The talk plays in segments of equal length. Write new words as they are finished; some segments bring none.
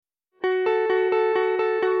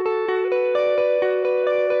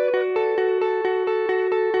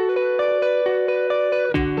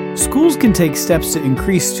Schools can take steps to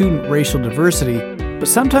increase student racial diversity, but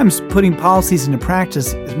sometimes putting policies into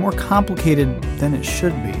practice is more complicated than it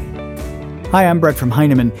should be. Hi, I'm Brett from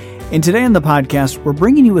Heinemann, and today on the podcast, we're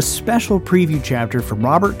bringing you a special preview chapter from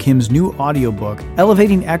Robert Kim's new audiobook,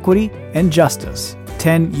 Elevating Equity and Justice,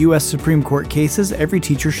 10 U.S. Supreme Court Cases Every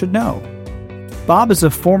Teacher Should Know. Bob is a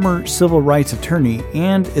former civil rights attorney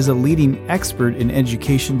and is a leading expert in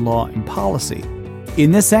education law and policy.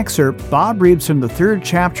 In this excerpt, Bob reads from the third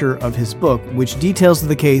chapter of his book, which details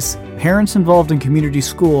the case Parents Involved in Community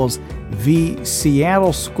Schools v.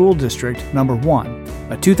 Seattle School District No. 1,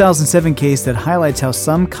 a 2007 case that highlights how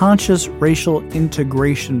some conscious racial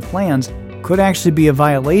integration plans could actually be a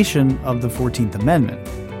violation of the 14th Amendment.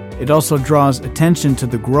 It also draws attention to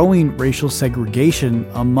the growing racial segregation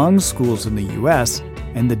among schools in the U.S.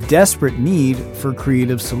 and the desperate need for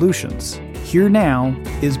creative solutions. Here now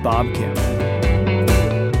is Bob Kim.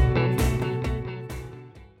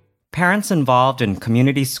 Parents Involved in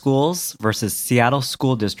Community Schools versus Seattle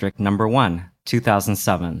School District No. 1,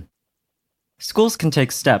 2007. Schools can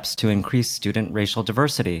take steps to increase student racial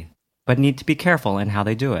diversity, but need to be careful in how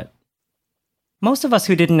they do it. Most of us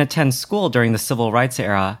who didn't attend school during the Civil Rights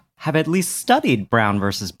era have at least studied Brown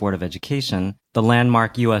v. Board of Education, the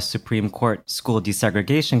landmark U.S. Supreme Court school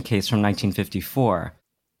desegregation case from 1954.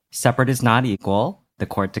 Separate is not equal, the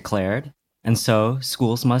court declared, and so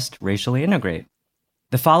schools must racially integrate.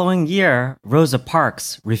 The following year, Rosa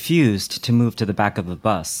Parks refused to move to the back of the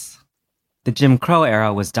bus. The Jim Crow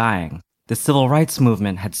era was dying. The civil rights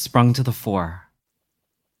movement had sprung to the fore.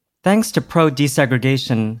 Thanks to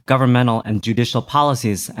pro-desegregation governmental and judicial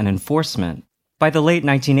policies and enforcement, by the late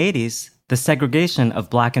 1980s, the segregation of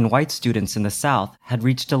black and white students in the South had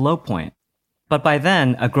reached a low point. But by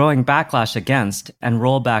then, a growing backlash against and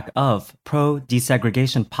rollback of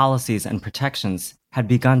pro-desegregation policies and protections had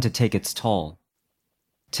begun to take its toll.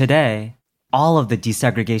 Today, all of the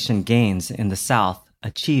desegregation gains in the South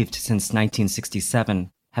achieved since 1967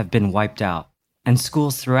 have been wiped out, and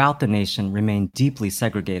schools throughout the nation remain deeply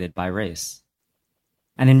segregated by race.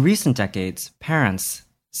 And in recent decades, parents,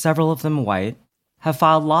 several of them white, have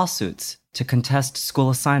filed lawsuits to contest school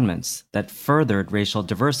assignments that furthered racial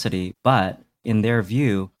diversity but, in their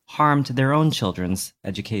view, harmed their own children's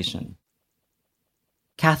education.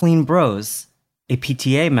 Kathleen Brose, a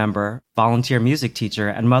PTA member, volunteer music teacher,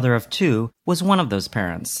 and mother of two, was one of those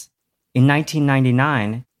parents. In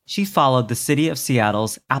 1999, she followed the city of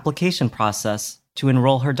Seattle's application process to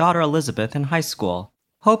enroll her daughter Elizabeth in high school,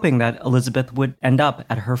 hoping that Elizabeth would end up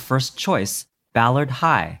at her first choice, Ballard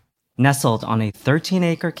High, nestled on a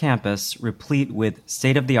 13-acre campus replete with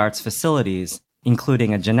state-of-the-art facilities,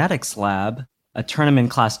 including a genetics lab, a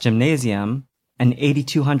tournament-class gymnasium, an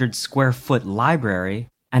 8,200-square-foot library,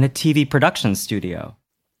 and a TV production studio.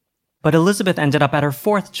 But Elizabeth ended up at her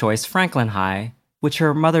fourth choice, Franklin High, which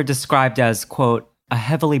her mother described as, quote, a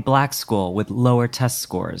heavily black school with lower test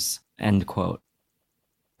scores, end quote.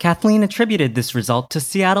 Kathleen attributed this result to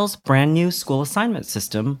Seattle's brand new school assignment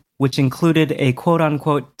system, which included a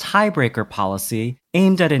quote-unquote tiebreaker policy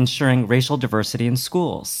aimed at ensuring racial diversity in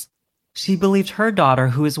schools. She believed her daughter,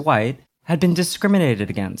 who is white, had been discriminated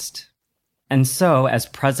against. And so, as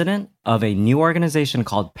president of a new organization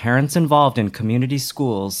called Parents Involved in Community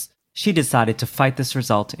Schools, she decided to fight this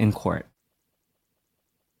result in court.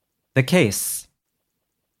 The case.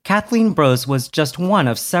 Kathleen Brose was just one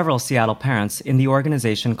of several Seattle parents in the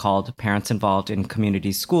organization called Parents Involved in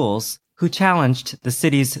Community Schools who challenged the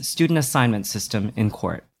city's student assignment system in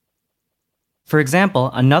court. For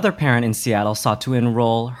example, another parent in Seattle sought to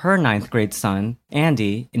enroll her 9th grade son,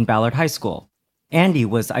 Andy, in Ballard High School. Andy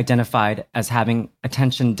was identified as having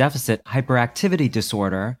attention deficit hyperactivity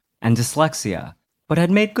disorder and dyslexia, but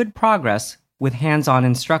had made good progress with hands-on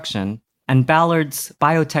instruction, and Ballard's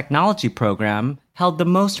biotechnology program held the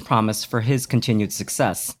most promise for his continued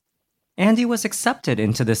success. Andy was accepted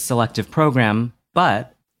into this selective program,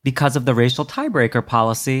 but, because of the racial tiebreaker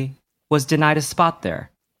policy, was denied a spot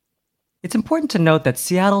there. It's important to note that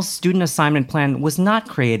Seattle's student assignment plan was not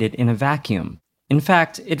created in a vacuum. In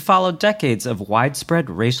fact, it followed decades of widespread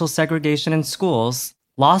racial segregation in schools,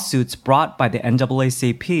 lawsuits brought by the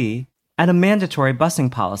NAACP, and a mandatory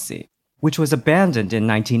busing policy, which was abandoned in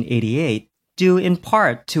 1988 due in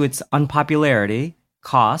part to its unpopularity,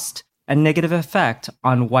 cost, and negative effect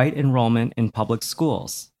on white enrollment in public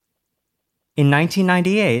schools. In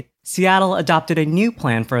 1998, Seattle adopted a new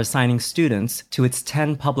plan for assigning students to its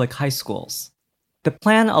 10 public high schools. The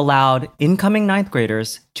plan allowed incoming 9th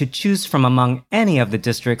graders to choose from among any of the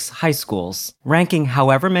district's high schools, ranking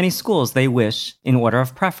however many schools they wish in order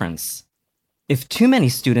of preference. If too many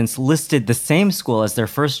students listed the same school as their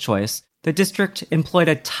first choice, the district employed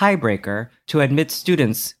a tiebreaker to admit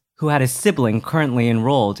students who had a sibling currently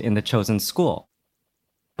enrolled in the chosen school.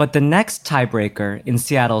 But the next tiebreaker in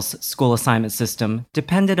Seattle's school assignment system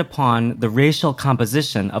depended upon the racial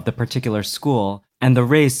composition of the particular school and the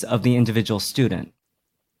race of the individual student.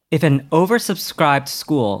 If an oversubscribed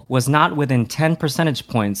school was not within 10 percentage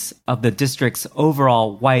points of the district's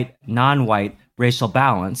overall white-non-white racial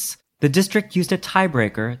balance, the district used a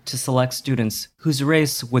tiebreaker to select students whose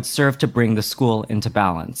race would serve to bring the school into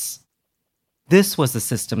balance. This was the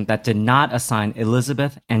system that did not assign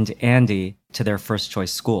Elizabeth and Andy to their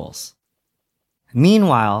first-choice schools.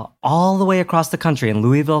 Meanwhile, all the way across the country in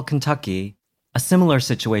Louisville, Kentucky, a similar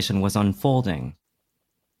situation was unfolding.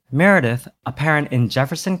 Meredith, a parent in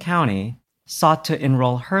Jefferson County, sought to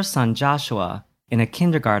enroll her son Joshua in a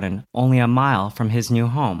kindergarten only a mile from his new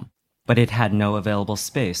home, but it had no available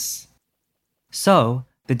space. So,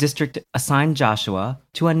 the district assigned Joshua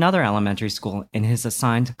to another elementary school in his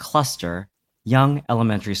assigned cluster, Young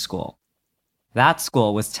Elementary School. That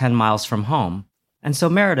school was 10 miles from home, and so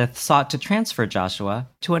Meredith sought to transfer Joshua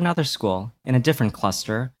to another school in a different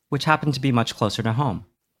cluster, which happened to be much closer to home.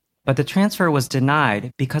 But the transfer was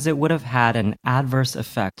denied because it would have had an adverse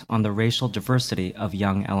effect on the racial diversity of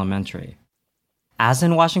Young Elementary. As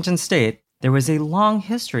in Washington State, there was a long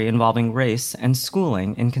history involving race and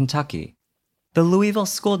schooling in Kentucky. The Louisville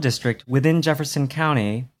School District within Jefferson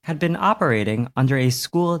County had been operating under a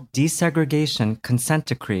school desegregation consent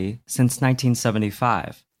decree since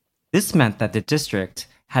 1975. This meant that the district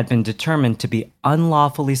had been determined to be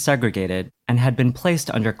unlawfully segregated and had been placed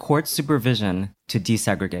under court supervision to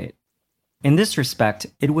desegregate. In this respect,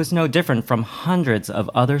 it was no different from hundreds of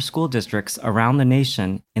other school districts around the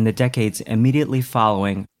nation in the decades immediately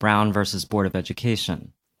following Brown versus Board of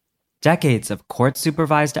Education. Decades of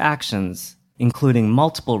court-supervised actions, including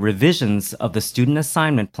multiple revisions of the student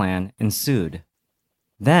assignment plan, ensued.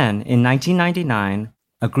 Then, in 1999,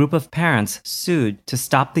 a group of parents sued to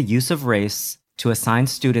stop the use of race to assign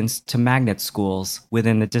students to magnet schools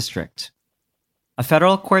within the district. A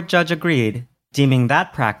federal court judge agreed, deeming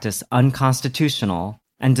that practice unconstitutional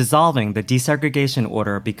and dissolving the desegregation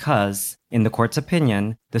order because, in the court's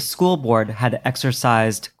opinion, the school board had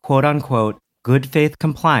exercised quote-unquote good faith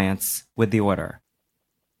compliance with the order.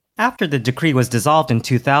 After the decree was dissolved in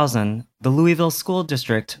 2000, the Louisville School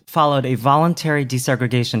District followed a voluntary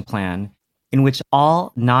desegregation plan in which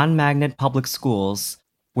all non-magnet public schools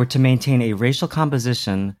were to maintain a racial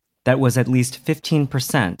composition that was at least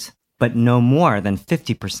 15%, but no more than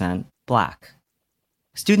 50% Black.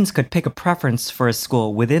 Students could pick a preference for a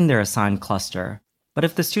school within their assigned cluster, but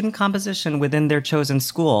if the student composition within their chosen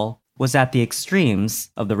school was at the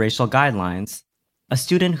extremes of the racial guidelines, a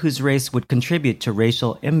student whose race would contribute to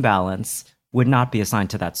racial imbalance would not be assigned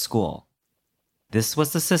to that school. This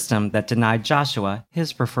was the system that denied Joshua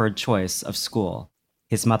his preferred choice of school.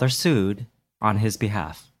 His mother sued on his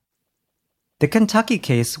behalf. The Kentucky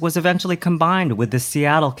case was eventually combined with the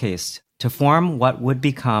Seattle case to form what would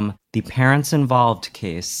become the parents-involved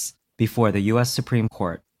case before the U.S. Supreme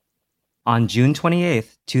Court. On June 28,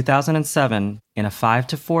 2007, in a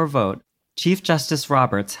 5-4 vote, Chief Justice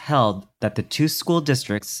Roberts held that the two school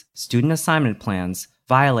districts' student assignment plans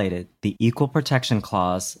violated the Equal Protection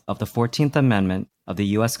Clause of the 14th Amendment of the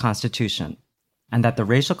U.S. Constitution, and that the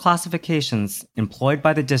racial classifications employed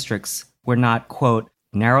by the districts were not, quote,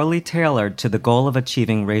 narrowly tailored to the goal of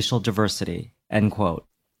achieving racial diversity, end quote,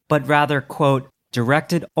 but rather, quote,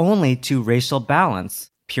 directed only to racial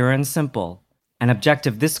balance, pure and simple, an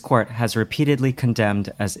objective this court has repeatedly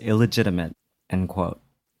condemned as illegitimate, end quote.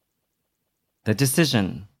 The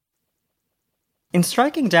decision. In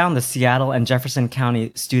striking down the Seattle and Jefferson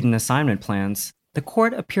County student assignment plans, the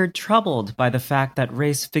court appeared troubled by the fact that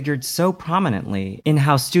race figured so prominently in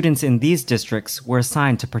how students in these districts were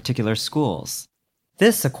assigned to particular schools.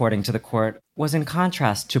 This, according to the court, was in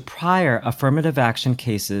contrast to prior affirmative action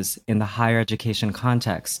cases in the higher education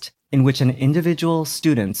context, in which an individual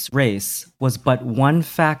student's race was but one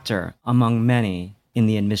factor among many in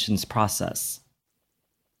the admissions process.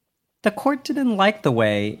 The court didn't like the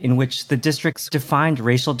way in which the districts defined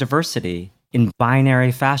racial diversity in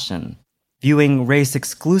binary fashion, viewing race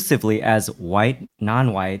exclusively as white,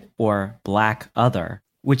 non-white, or Black other,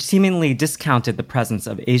 which seemingly discounted the presence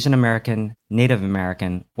of Asian American, Native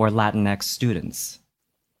American, or Latinx students.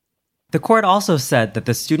 The court also said that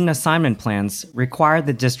the student assignment plans required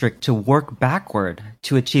the district to work backward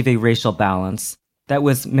to achieve a racial balance that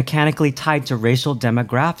was mechanically tied to racial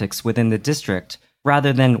demographics within the district,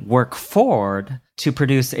 rather than work forward to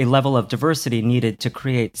produce a level of diversity needed to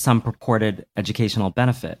create some purported educational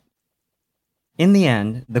benefit. In the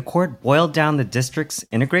end, the court boiled down the district's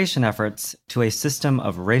integration efforts to a system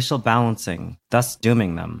of racial balancing, thus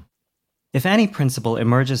dooming them. If any principle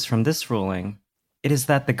emerges from this ruling, it is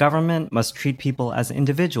that the government must treat people as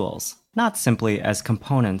individuals, not simply as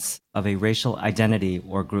components of a racial identity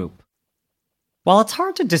or group. While it's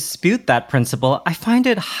hard to dispute that principle, I find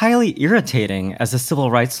it highly irritating as a civil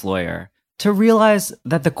rights lawyer to realize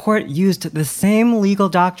that the court used the same legal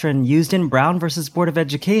doctrine used in Brown v. Board of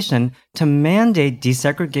Education to mandate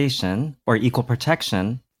desegregation, or equal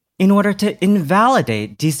protection, in order to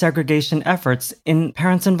invalidate desegregation efforts in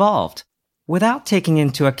parents involved, without taking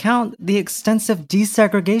into account the extensive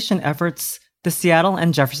desegregation efforts the Seattle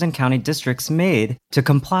and Jefferson County districts made to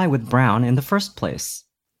comply with Brown in the first place.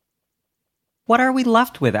 What are we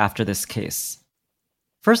left with after this case?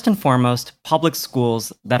 First and foremost, public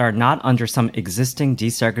schools that are not under some existing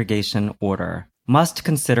desegregation order must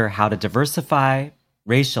consider how to diversify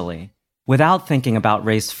racially without thinking about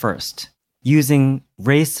race first, using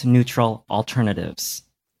race-neutral alternatives.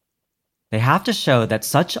 They have to show that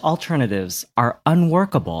such alternatives are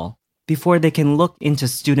unworkable before they can look into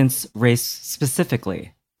students' race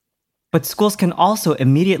specifically. But schools can also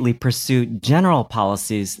immediately pursue general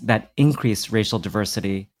policies that increase racial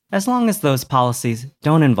diversity, as long as those policies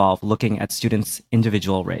don't involve looking at students'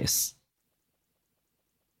 individual race.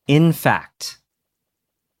 In fact,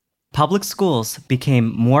 public schools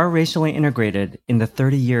became more racially integrated in the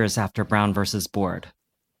 30 years after Brown v. Board.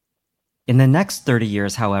 In the next 30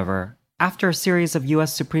 years, however, after a series of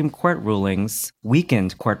U.S. Supreme Court rulings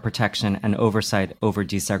weakened court protection and oversight over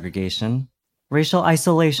desegregation, racial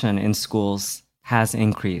isolation in schools has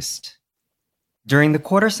increased. During the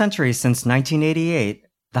quarter century since 1988,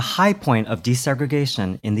 the high point of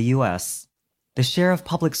desegregation in the U.S., the share of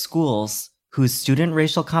public schools whose student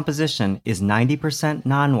racial composition is 90%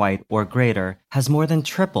 non-white or greater has more than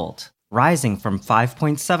tripled, rising from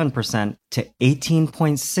 5.7% to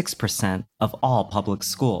 18.6% of all public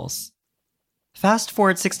schools. Fast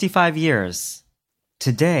forward 65 years.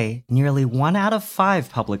 Today, nearly 1 out of 5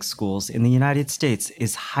 public schools in the United States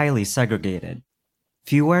is highly segregated.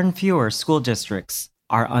 Fewer and fewer school districts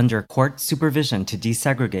are under court supervision to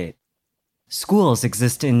desegregate. Schools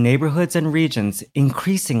exist in neighborhoods and regions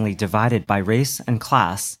increasingly divided by race and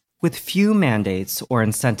class, with few mandates or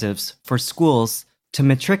incentives for schools to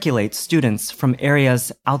matriculate students from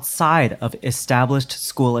areas outside of established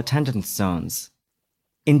school attendance zones.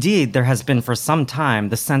 Indeed, there has been for some time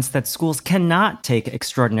the sense that schools cannot take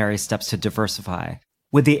extraordinary steps to diversify,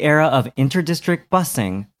 with the era of interdistrict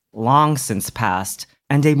busing long since passed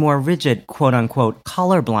and a more rigid quote-unquote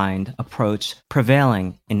colorblind approach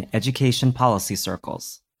prevailing in education policy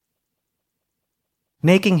circles.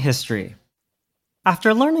 Making history.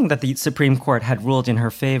 After learning that the Supreme Court had ruled in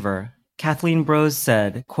her favor, Kathleen Brose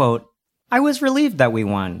said, quote, "I was relieved that we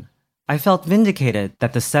won. I felt vindicated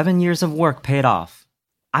that the 7 years of work paid off.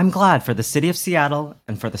 I'm glad for the city of Seattle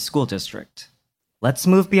and for the school district. Let's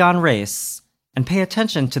move beyond race and pay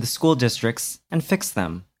attention to the school districts and fix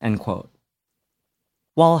them," end quote.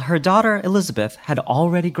 While her daughter Elizabeth had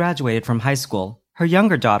already graduated from high school, her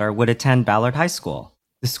younger daughter would attend Ballard High School,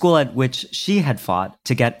 the school at which she had fought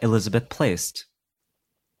to get Elizabeth placed.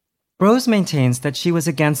 Brose maintains that she was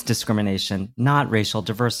against discrimination, not racial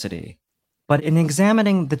diversity. But in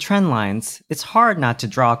examining the trend lines, it's hard not to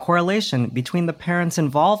draw a correlation between the parents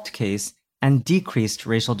involved case and decreased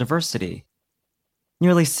racial diversity.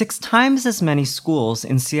 Nearly 6 times as many schools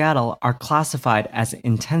in Seattle are classified as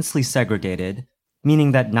intensely segregated,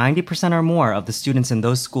 meaning that 90% or more of the students in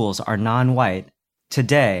those schools are non-white,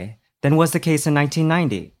 today than was the case in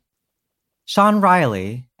 1990. Sean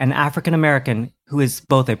Riley, an African-American who is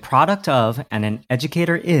both a product of and an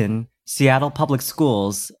educator in Seattle public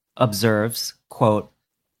schools, observes, quote,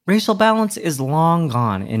 "Racial balance is long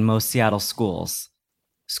gone in most Seattle schools.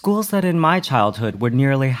 Schools that in my childhood were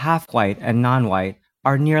nearly half white and non-white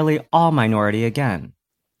are nearly all minority again.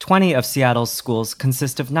 20 of Seattle's schools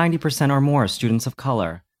consist of 90% or more students of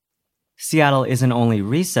color. Seattle isn't only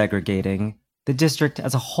resegregating, the district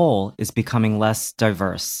as a whole is becoming less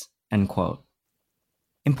diverse," end quote.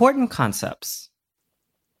 Important concepts.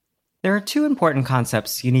 There are 2 important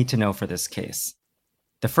concepts you need to know for this case.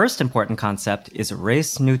 The first important concept is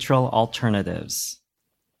race-neutral alternatives.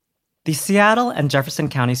 The Seattle and Jefferson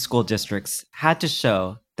County school districts had to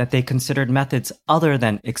show that they considered methods other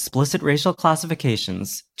than explicit racial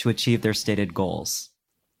classifications to achieve their stated goals.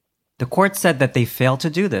 The court said that they failed to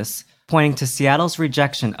do this, pointing to Seattle's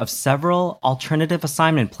rejection of several alternative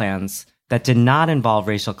assignment plans that did not involve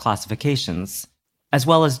racial classifications, as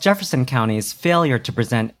well as Jefferson County's failure to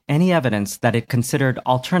present any evidence that it considered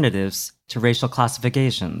alternatives to racial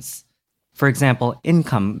classifications. for example,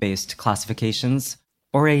 income-based classifications,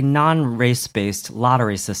 or a non-race-based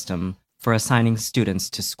lottery system for assigning students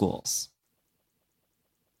to schools.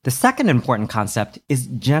 The second important concept is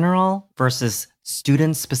general versus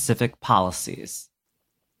student-specific policies.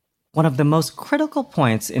 One of the most critical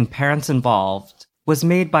points in Parents Involved was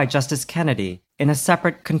made by Justice Kennedy in a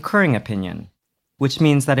separate concurring opinion, which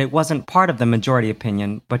means that it wasn't part of the majority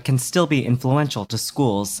opinion but can still be influential to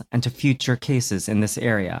schools and to future cases in this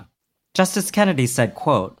area. Justice Kennedy said,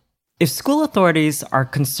 quote, "If school authorities are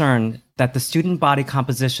concerned that the student body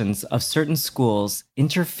compositions of certain schools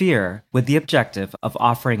interfere with the objective of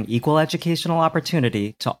offering equal educational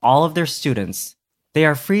opportunity to all of their students, they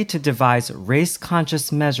are free to devise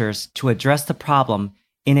race-conscious measures to address the problem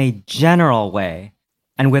in a general way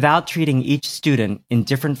and without treating each student in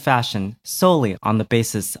different fashion solely on the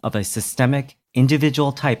basis of a systemic,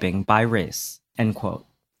 individual typing by race," end quote.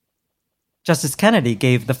 Justice Kennedy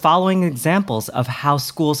gave the following examples of how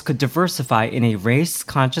schools could diversify in a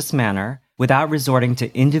race-conscious manner without resorting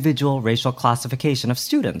to individual racial classification of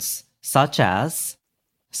students, such as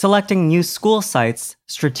selecting new school sites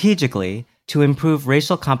strategically to improve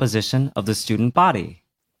racial composition of the student body,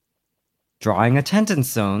 drawing attendance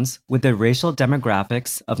zones with the racial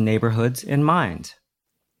demographics of neighborhoods in mind,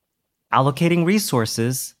 allocating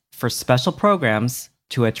resources for special programs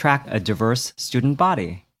to attract a diverse student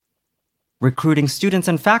body, recruiting students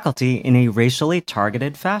and faculty in a racially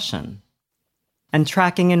targeted fashion, and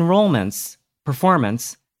tracking enrollments,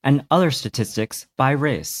 performance, and other statistics by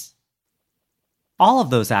race. All of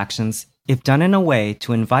those actions, if done in a way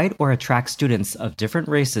to invite or attract students of different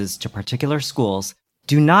races to particular schools,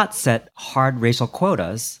 do not set hard racial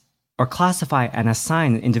quotas or classify and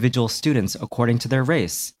assign individual students according to their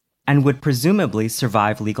race, and would presumably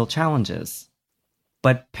survive legal challenges.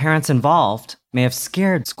 But Parents Involved may have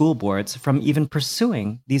scared school boards from even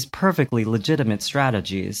pursuing these perfectly legitimate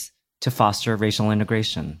strategies to foster racial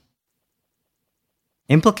integration.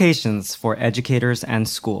 Implications for educators and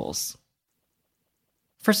schools.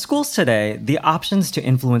 For schools today, the options to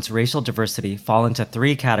influence racial diversity fall into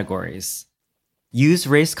three categories. Use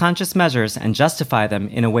race-conscious measures and justify them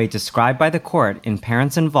in a way described by the court in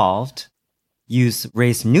Parents Involved, use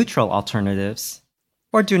race-neutral alternatives,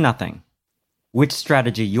 or do nothing. Which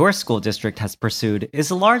strategy your school district has pursued is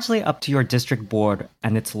largely up to your district board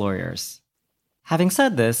and its lawyers. Having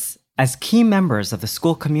said this, as key members of the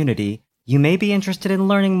school community, you may be interested in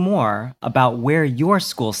learning more about where your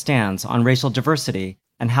school stands on racial diversity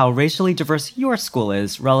and how racially diverse your school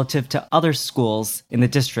is relative to other schools in the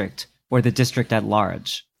district or the district at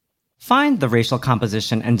large. Find the racial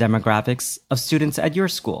composition and demographics of students at your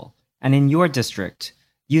school and in your district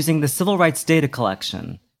using the Civil Rights Data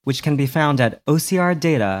Collection, which can be found at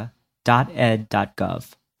ocrdata.ed.gov.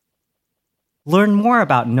 Learn more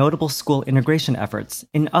about notable school integration efforts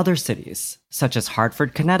in other cities, such as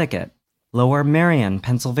Hartford, Connecticut, Lower Merion,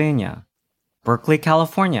 Pennsylvania, Berkeley,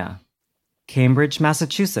 California, Cambridge,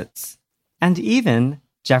 Massachusetts, and even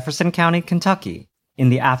Jefferson County, Kentucky, in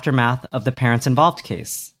the aftermath of the Parents Involved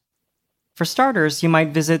case. For starters, you might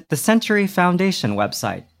visit the Century Foundation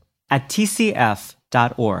website at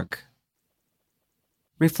tcf.org.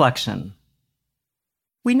 Reflection.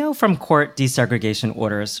 We know from court desegregation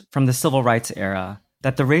orders from the civil rights era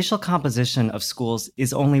that the racial composition of schools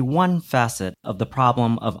is only one facet of the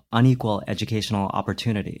problem of unequal educational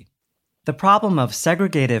opportunity. The problem of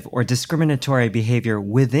segregative or discriminatory behavior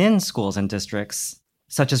within schools and districts,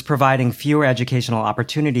 such as providing fewer educational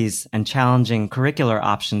opportunities and challenging curricular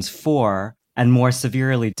options for, and more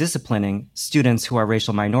severely disciplining, students who are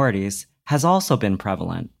racial minorities, has also been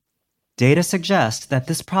prevalent. Data suggest that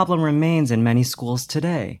this problem remains in many schools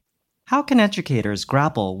today. How can educators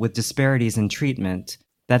grapple with disparities in treatment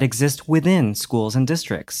that exist within schools and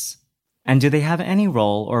districts? And do they have any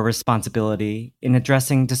role or responsibility in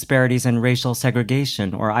addressing disparities in racial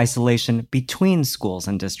segregation or isolation between schools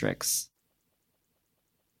and districts?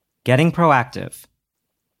 Getting proactive.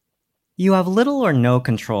 You have little or no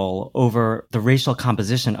control over the racial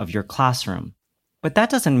composition of your classroom, but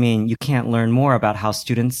that doesn't mean you can't learn more about how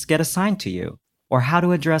students get assigned to you, or how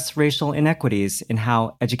to address racial inequities in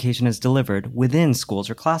how education is delivered within schools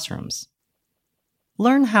or classrooms.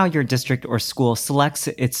 Learn how your district or school selects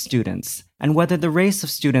its students and whether the race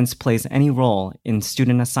of students plays any role in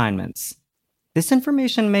student assignments. This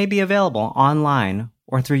information may be available online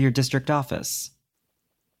or through your district office.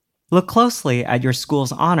 Look closely at your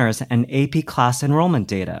school's honors and AP class enrollment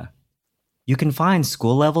data. You can find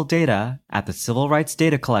school-level data at the Civil Rights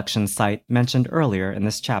Data Collection site mentioned earlier in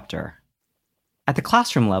this chapter. At the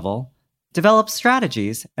classroom level, develop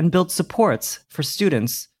strategies and build supports for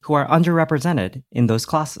students who are underrepresented in those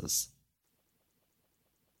classes.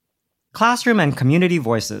 Classroom and community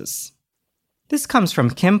voices. This comes from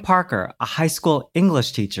Kim Parker, a high school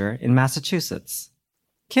English teacher in Massachusetts.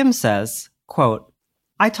 Kim says, quote,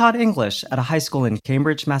 "I taught English at a high school in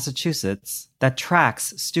Cambridge, Massachusetts that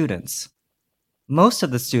tracks students. Most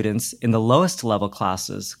of the students in the lowest level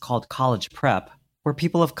classes, called college prep, were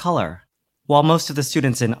people of color, while most of the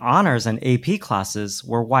students in honors and AP classes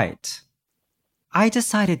were white. I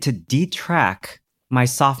decided to detrack my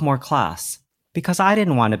sophomore class because I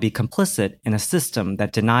didn't want to be complicit in a system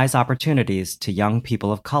that denies opportunities to young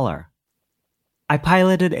people of color. I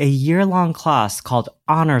piloted a year-long class called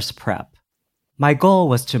Honors Prep. My goal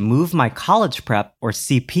was to move my college prep or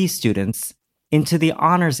CP students into the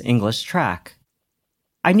Honors English track.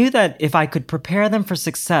 I knew that if I could prepare them for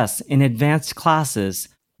success in advanced classes,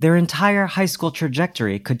 their entire high school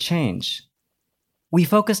trajectory could change. We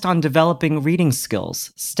focused on developing reading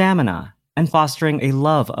skills, stamina, and fostering a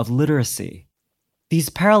love of literacy. These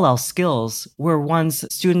parallel skills were ones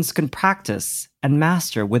students could practice and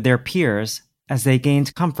master with their peers as they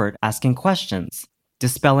gained comfort asking questions,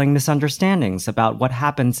 dispelling misunderstandings about what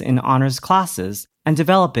happens in honors classes, and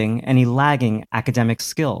developing any lagging academic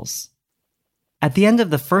skills. At the end of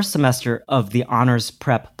the first semester of the Honors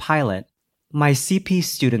Prep pilot, my CP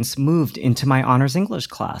students moved into my Honors English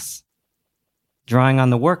class. Drawing on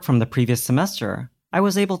the work from the previous semester, I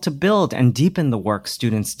was able to build and deepen the work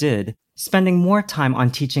students did, spending more time on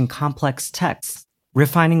teaching complex texts,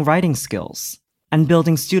 refining writing skills, and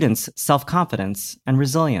building students' self-confidence and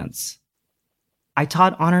resilience. I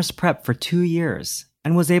taught Honors Prep for 2 years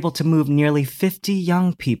and was able to move nearly 50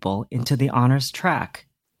 young people into the honors track.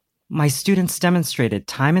 My students demonstrated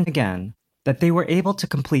time and again that they were able to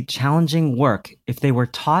complete challenging work if they were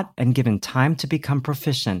taught and given time to become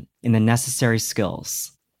proficient in the necessary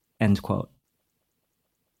skills." End quote.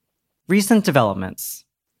 Recent developments.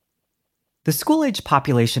 The school-age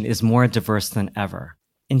population is more diverse than ever.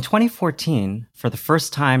 In 2014, for the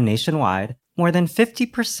first time nationwide, more than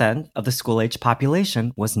 50% of the school-age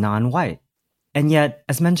population was non-white. And yet,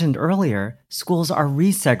 as mentioned earlier, schools are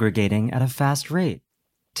resegregating at a fast rate.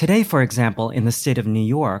 Today, for example, in the state of New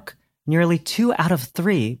York, nearly 2 out of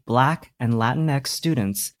 3 Black and Latinx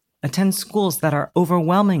students attend schools that are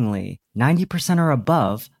overwhelmingly 90% or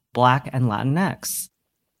above Black and Latinx.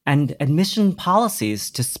 And admission policies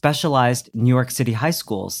to specialized New York City high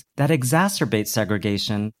schools that exacerbate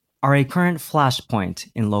segregation are a current flashpoint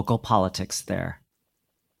in local politics there.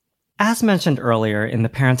 As mentioned earlier in the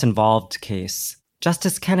parent-involved case,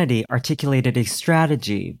 Justice Kennedy articulated a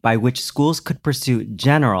strategy by which schools could pursue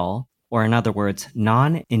general, or in other words,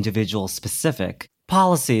 non-individual specific,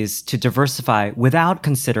 policies to diversify without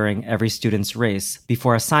considering every student's race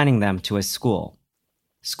before assigning them to a school.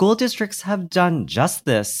 School districts have done just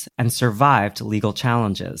this and survived legal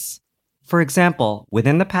challenges. For example,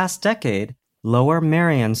 within the past decade, Lower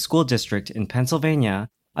Merion School District in Pennsylvania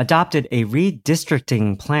adopted a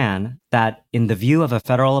redistricting plan that, in the view of a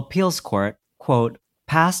federal appeals court, quote,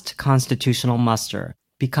 passed constitutional muster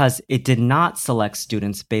because it did not select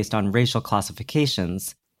students based on racial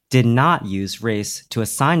classifications, did not use race to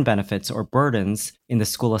assign benefits or burdens in the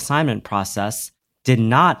school assignment process, did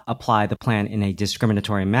not apply the plan in a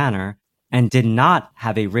discriminatory manner, and did not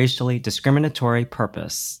have a racially discriminatory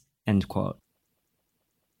purpose, end quote.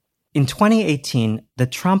 In 2018, the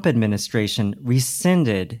Trump administration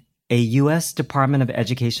rescinded a U.S. Department of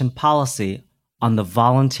Education policy on the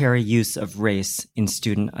voluntary use of race in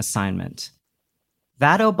student assignment.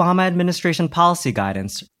 That Obama administration policy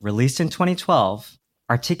guidance, released in 2012,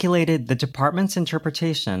 articulated the department's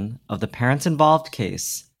interpretation of the parents-involved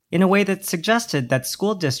case in a way that suggested that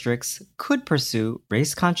school districts could pursue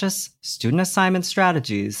race-conscious student assignment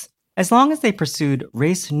strategies as long as they pursued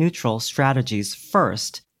race-neutral strategies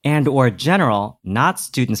first and/or general, not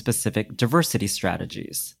student-specific diversity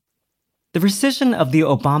strategies. The rescission of the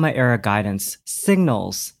Obama-era guidance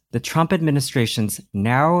signals the Trump administration's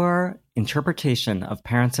narrower interpretation of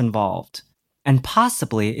parents involved, and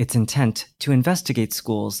possibly its intent to investigate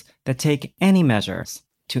schools that take any measures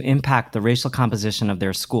to impact the racial composition of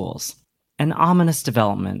their schools, an ominous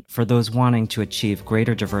development for those wanting to achieve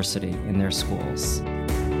greater diversity in their schools.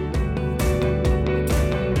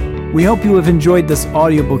 We hope you have enjoyed this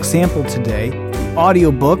audiobook sample today. The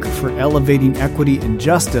audiobook for Elevating Equity and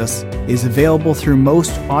Justice is available through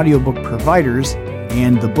most audiobook providers,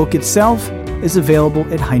 and the book itself is available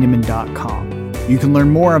at Heinemann.com. You can learn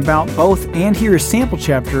more about both and hear a sample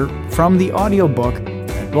chapter from the audiobook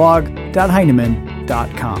at blog.Heinemann.com.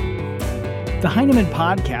 The Heinemann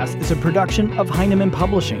Podcast is a production of Heinemann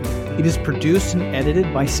Publishing. It is produced and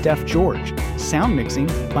edited by Steph George. Sound mixing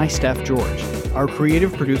by Steph George. Our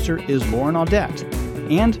creative producer is Lauren Audette.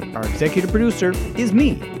 And our executive producer is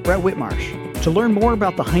me, Brett Whitmarsh. To learn more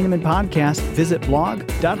about the Heinemann Podcast, visit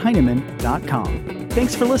blog.heinemann.com.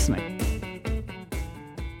 Thanks for listening.